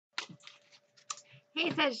Hey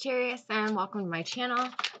Sagittarius, and welcome to my channel.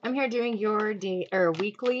 I'm here doing your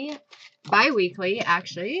bi-weekly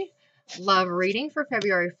actually, love reading for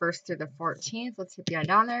February 1st through the 14th. Let's hit you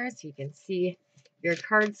down there so you can see your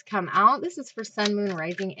cards come out. This is for Sun, Moon,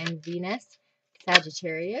 Rising, and Venus,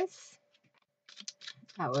 Sagittarius.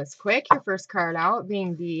 That was quick. Your first card out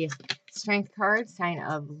being the Strength card, sign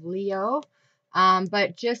of Leo.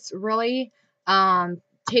 But just really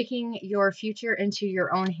taking your future into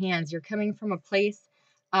your own hands. You're coming from a place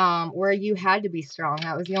where you had to be strong.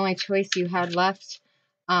 That was the only choice you had left,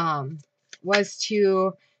 was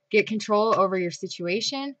to get control over your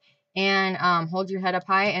situation and hold your head up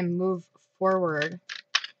high and move forward.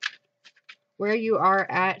 Where you are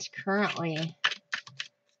at currently.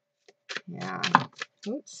 Yeah.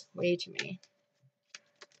 Oops, way too many.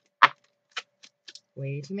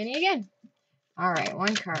 Way too many again. All right,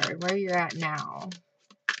 one card. Where you're at now.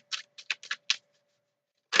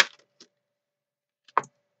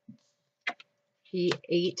 The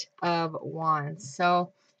 8 of Wands.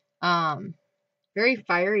 So, very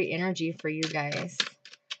fiery energy for you guys.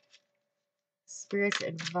 Spirit's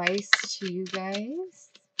advice to you guys.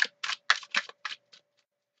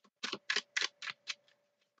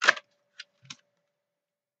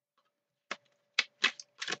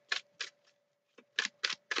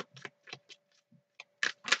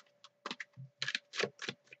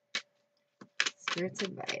 Spirit's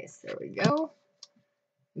advice. There we go.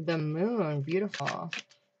 The moon. Beautiful.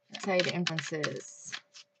 Outside influences.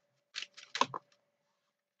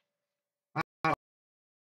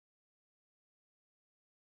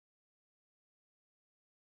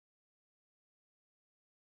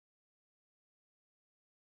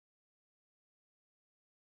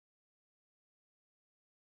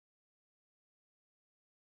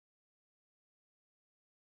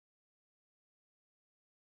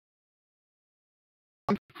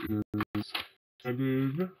 Is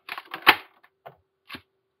headed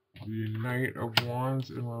the Knight of Wands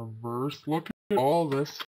in reverse. Look at all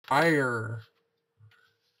this fire.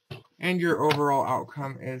 And your overall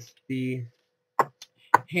outcome is the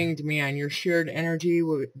Hanged Man. Your shared energy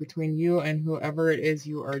between you and whoever it is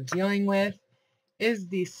you are dealing with is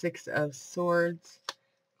the Six of Swords,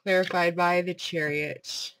 clarified by the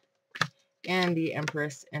Chariot and the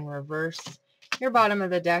Empress in reverse. Your bottom of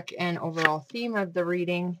the deck and overall theme of the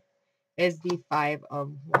reading is the Five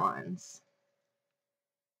of Wands.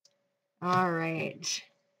 All right.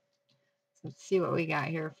 Let's see what we got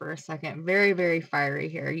here for a second. Very, very fiery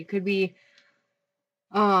here. You could be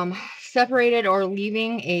separated or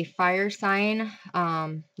leaving a fire sign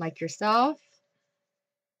like yourself.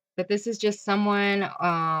 But this is just someone,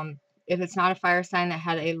 if it's not a fire sign, that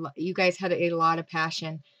had you guys had a lot of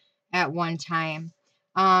passion at one time.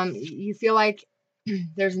 You feel like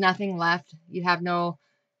there's nothing left. You have no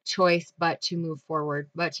choice but to move forward,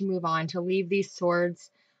 but to move on, to leave these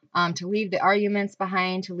swords, to leave the arguments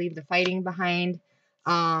behind, to leave the fighting behind,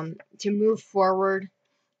 to move forward,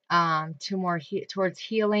 to more towards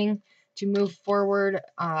healing, to move forward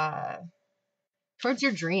towards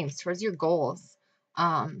your dreams, towards your goals.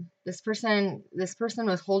 This person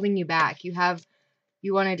was holding you back.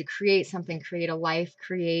 You wanted to create something, create a life,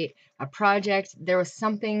 create a project. There was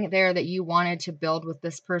something there that you wanted to build with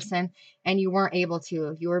this person, and you weren't able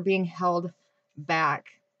to. You were being held back.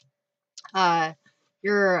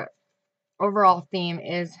 Your overall theme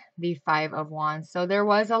is the Five of Wands. So there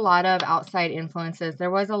was a lot of outside influences. There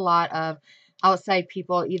was a lot of outside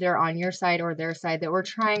people, either on your side or their side, that were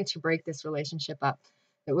trying to break this relationship up.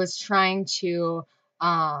 It was trying to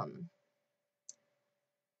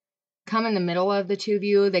come in the middle of the two of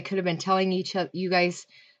you. They could have been telling you guys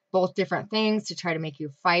both different things to try to make you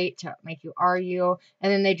fight, to make you argue,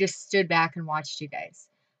 and then they just stood back and watched you guys.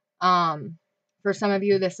 For some of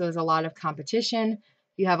you, this was a lot of competition.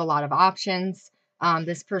 You have a lot of options.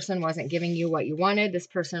 This person wasn't giving you what you wanted. This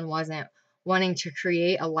person wasn't wanting to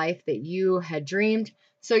create a life that you had dreamed.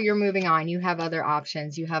 So you're moving on. You have other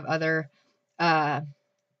options. You have other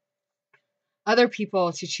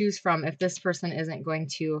people to choose from if this person isn't going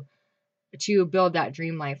to build that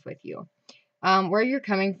dream life with you. Where you're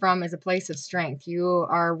coming from is a place of strength. You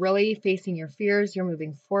are really facing your fears. You're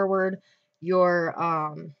moving forward. You're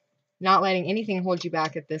not letting anything hold you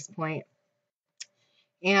back at this point.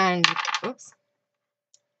 And, oops.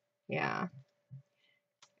 Yeah.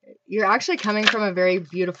 You're actually coming from a very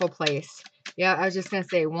beautiful place. Yeah, I was just going to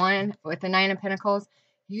say, one, with the Nine of Pentacles,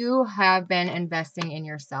 you have been investing in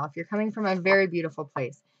yourself. You're coming from a very beautiful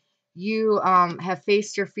place. You have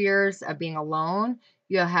faced your fears of being alone.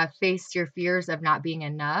 You have faced your fears of not being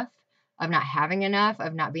enough, of not having enough,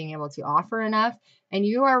 of not being able to offer enough. And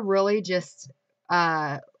you are really just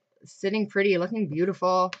sitting pretty, looking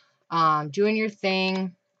beautiful, doing your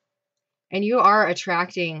thing. And you are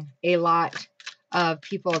attracting a lot of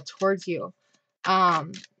people towards you.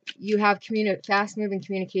 You have fast-moving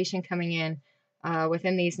communication coming in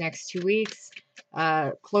within these next 2 weeks,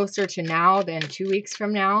 closer to now than 2 weeks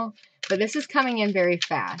from now. But this is coming in very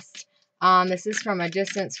fast. This is from a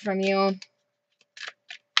distance from you.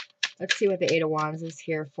 Let's see what the Eight of Wands is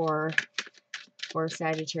here for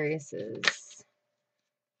Sagittarius's.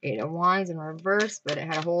 Eight of Wands in reverse, but it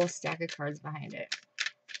had a whole stack of cards behind it.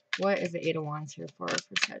 What is the Eight of Wands here for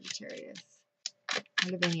Sagittarius? What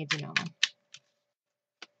do they need to know?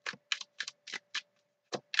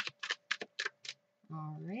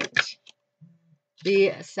 All right.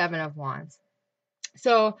 The Seven of Wands.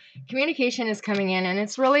 So communication is coming in, and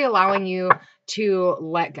it's really allowing you to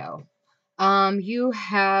let go. You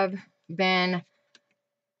have been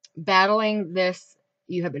battling this.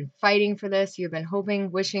 You have been fighting for this. You've been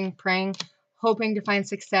hoping, wishing, praying, hoping to find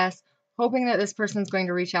success, hoping that this person's going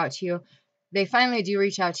to reach out to you. They finally do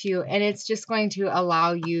reach out to you, and it's just going to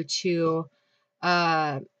allow you to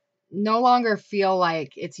no longer feel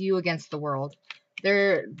like it's you against the world.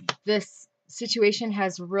 This situation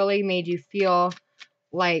has really made you feel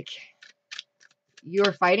like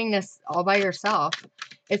you're fighting this all by yourself.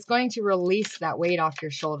 It's going to release that weight off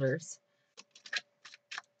your shoulders.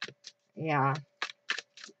 Yeah.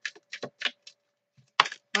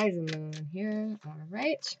 Why is the moon here? All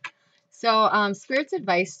right. So Spirit's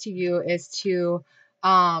advice to you is to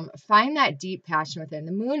find that deep passion within.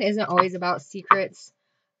 The moon isn't always about secrets.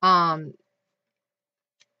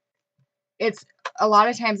 It's a lot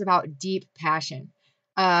of times about deep passion.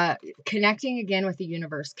 Connecting again with the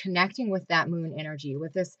universe, connecting with that moon energy,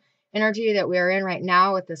 with this energy that we are in right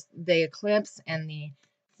now, with the eclipse and the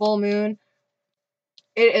full moon.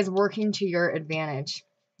 It is working to your advantage.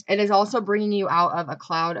 It is also bringing you out of a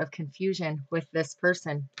cloud of confusion with this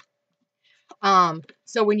person.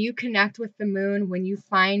 So when you connect with the moon, when you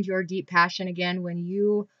find your deep passion again, when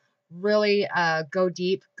you really go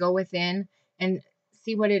deep, go within, and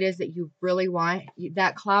see what it is that you really want,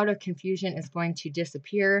 that cloud of confusion is going to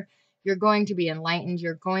disappear. You're going to be enlightened.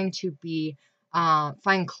 You're going to be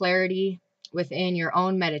find clarity within your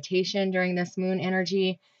own meditation during this moon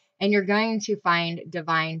energy, and you're going to find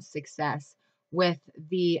divine success with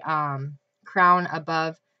the crown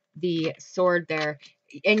above the sword there.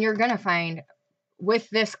 And you're going to find, with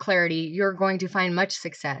this clarity, you're going to find much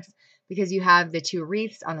success because you have the two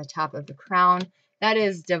wreaths on the top of the crown. That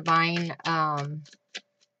is divine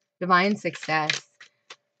success.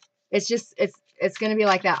 It's just, it's going to be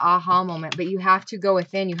like that aha moment, but you have to go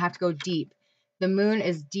within. You have to go deep. The moon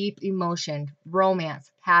is deep emotion,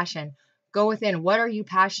 romance, passion. Go within. What are you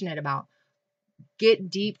passionate about? Get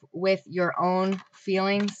deep with your own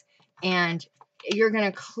feelings, and you're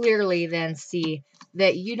going to clearly then see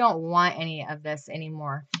that you don't want any of this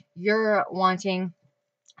anymore. You're wanting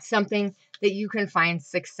something that you can find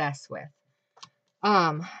success with.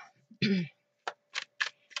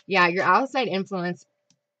 Yeah, your outside influence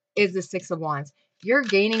is the Six of Wands. You're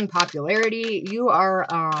gaining popularity. You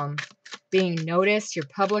are being noticed. You're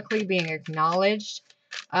publicly being acknowledged.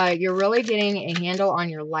 You're really getting a handle on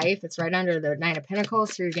your life. It's right under the Nine of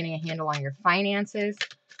Pentacles, so you're getting a handle on your finances.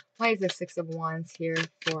 Why is the Six of Wands here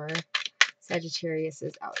for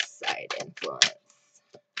Sagittarius's outside influence?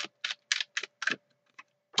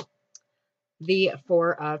 The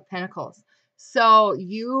Four of Pentacles. So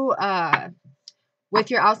you,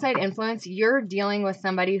 with your outside influence, you're dealing with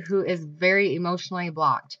somebody who is very emotionally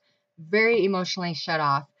blocked, very emotionally shut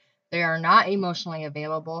off. They are not emotionally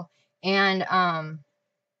available. And,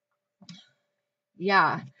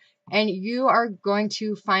 yeah. And you are going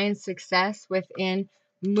to find success within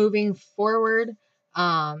moving forward,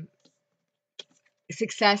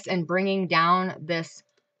 success in bringing down this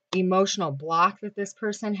emotional block that this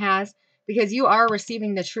person has, because you are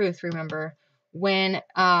receiving the truth, remember, when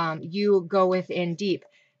you go within deep.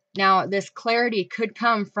 Now, this clarity could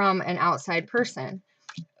come from an outside person.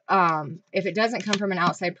 If it doesn't come from an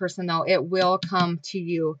outside person, though, it will come to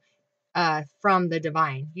you from the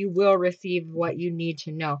divine. You will receive what you need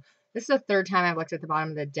to know. This is the third time I've looked at the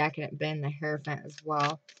bottom of the deck, and it's been the Hierophant as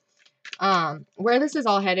well. Where this is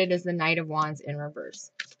all headed is the Knight of Wands in reverse.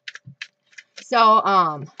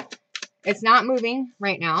 So, it's not moving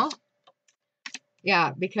right now.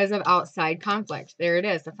 Yeah, because of outside conflict. There it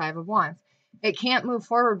is, the Five of Wands. It can't move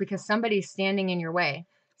forward because somebody's standing in your way.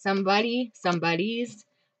 Somebody's,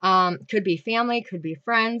 could be family, could be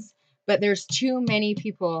friends, but there's too many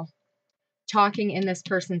people talking in this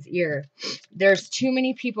person's ear. There's too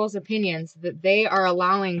many people's opinions that they are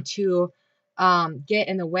allowing to get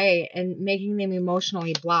in the way and making them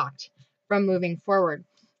emotionally blocked from moving forward.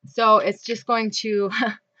 So it's just going to,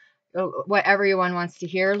 what everyone wants to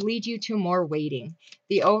hear, lead you to more waiting.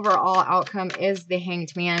 The overall outcome is the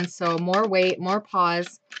Hanged Man. So more wait, more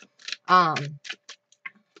pause. Why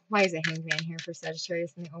is the Hanged Man here for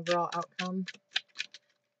Sagittarius in the overall outcome?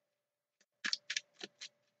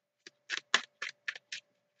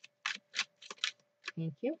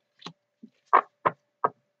 Thank you.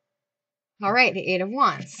 All right, the Eight of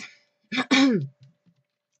Wands.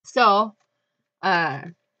 So,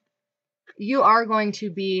 you are going to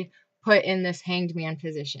be put in this Hanged Man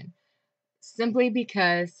position simply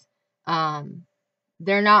because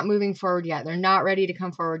they're not moving forward yet. They're not ready to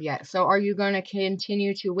come forward yet. So are you going to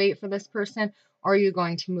continue to wait for this person, or are you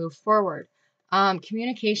going to move forward?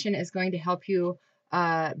 Communication is going to help you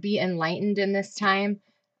be enlightened in this time.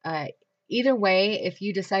 Either way, if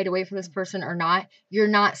you decide to wait for this person or not, you're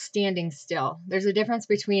not standing still. There's a difference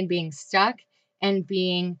between being stuck and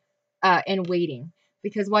being and waiting.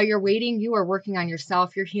 Because while you're waiting, you are working on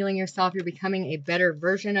yourself. You're healing yourself. You're becoming a better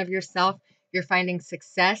version of yourself. You're finding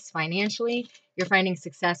success financially. You're finding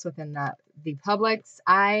success within the public's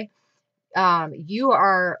eye. You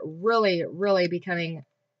are really, really becoming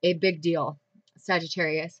a big deal,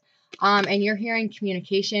 Sagittarius. And you're hearing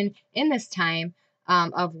communication in this time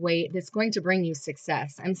of wait that's going to bring you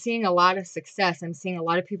success. I'm seeing a lot of success. I'm seeing a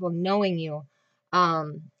lot of people knowing you.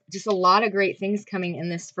 Just a lot of great things coming in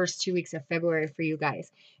this first 2 weeks of February for you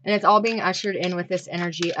guys. And it's all being ushered in with this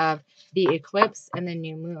energy of the eclipse and the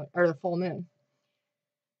new moon, or the full moon.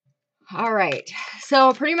 All right.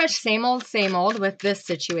 So pretty much same old with this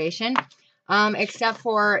situation, except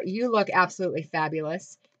for you look absolutely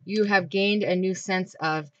fabulous. You have gained a new sense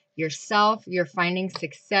of yourself. You're finding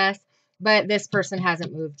success, but this person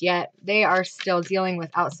hasn't moved yet. They are still dealing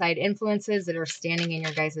with outside influences that are standing in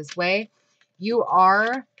your guys' way. You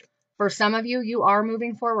are, for some of you, you are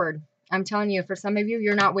moving forward. I'm telling you, for some of you,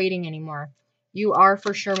 you're not waiting anymore. You are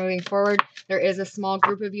for sure moving forward. There is a small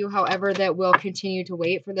group of you, however, that will continue to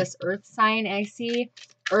wait for this earth sign. I see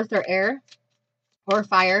earth or air or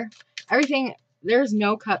fire. Everything, there's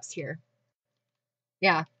no cups here.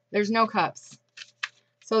 Yeah, there's no cups.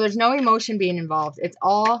 So there's no emotion being involved. It's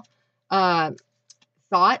all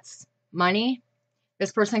thoughts, money.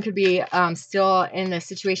 This person could be still in the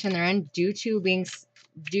situation they're in due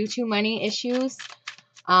to money issues.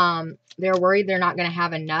 They're worried they're not going to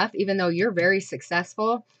have enough, even though you're very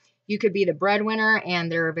successful. You could be the breadwinner,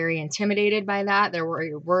 and they're very intimidated by that. They're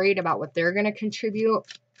worried about what they're going to contribute.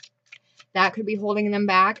 That could be holding them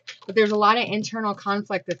back. But there's a lot of internal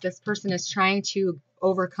conflict that this person is trying to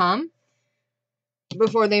overcome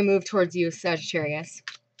before they move towards you, Sagittarius.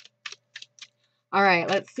 All right,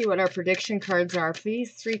 let's see what our prediction cards are.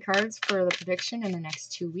 Please, 3 cards for the prediction in the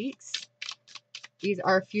next 2 weeks. These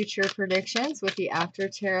are future predictions with the After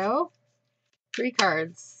Tarot. 3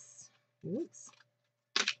 cards. Oops.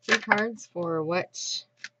 3 cards for what?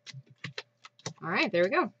 All right, there we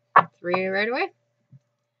go. 3 right away.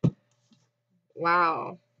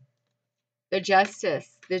 Wow. The Justice,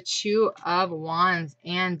 the Two of Wands,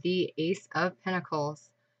 and the Ace of Pentacles.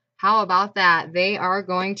 How about that? They are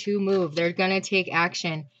going to move. They're going to take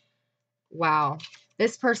action. Wow.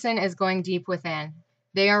 This person is going deep within.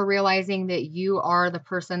 They are realizing that you are the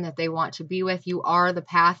person that they want to be with. You are the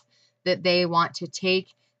path that they want to take.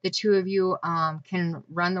 The two of you can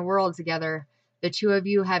run the world together. The two of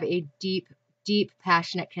you have a deep, deep,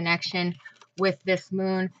 passionate connection with this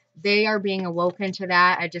moon. They are being awoken to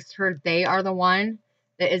that. I just heard they are the one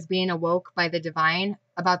that is being awoke by the divine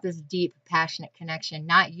about this deep, passionate connection,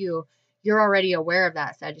 not you. You're already aware of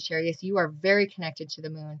that, Sagittarius. You are very connected to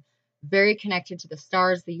the moon, very connected to the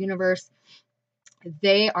stars, the universe.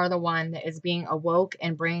 They are the one that is being awoke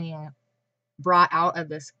and brought out of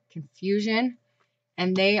this confusion.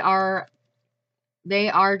 And they are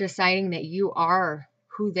deciding that you are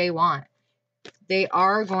who they want. They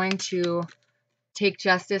are going to take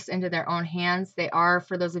justice into their own hands. They are,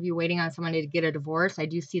 for those of you waiting on someone to get a divorce, I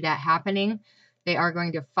do see that happening. They are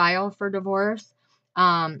going to file for divorce.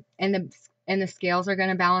 And the scales are going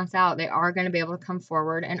to balance out. They are going to be able to come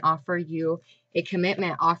forward and offer you a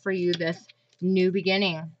commitment, offer you this new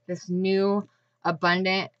beginning, this new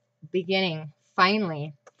abundant beginning,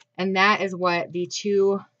 finally. And that is what the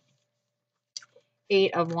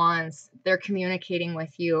 8 of Wands, they're communicating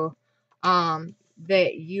with you,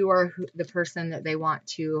 that you are the person that they want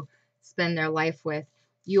to spend their life with.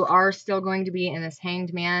 You are still going to be in this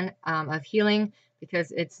Hanged Man of healing,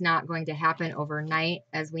 because it's not going to happen overnight,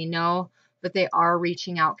 as we know, but they are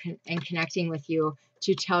reaching out and connecting with you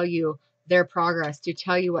to tell you their progress, to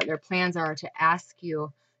tell you what their plans are, to ask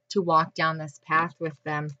you to walk down this path with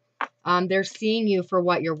them. They're seeing you for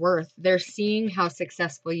what you're worth. They're seeing how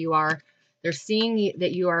successful you are. They're seeing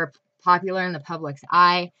that you are popular in the public's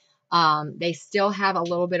eye. They still have a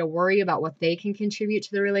little bit of worry about what they can contribute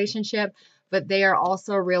to the relationship, but they are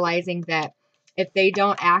also realizing that if they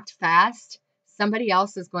don't act fast, somebody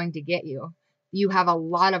else is going to get you. You have a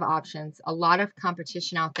lot of options, a lot of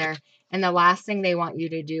competition out there, and the last thing they want you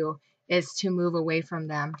to do is to move away from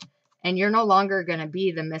them. And you're no longer going to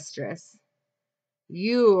be the mistress.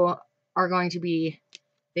 You are going to be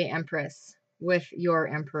the empress with your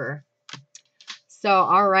emperor. So,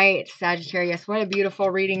 all right, Sagittarius, what a beautiful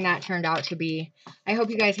reading that turned out to be. I hope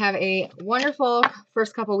you guys have a wonderful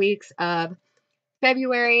first couple weeks of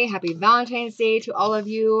February. Happy Valentine's Day to all of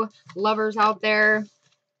you lovers out there.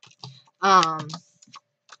 I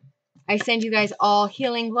send you guys all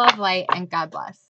healing, love, light, and God bless.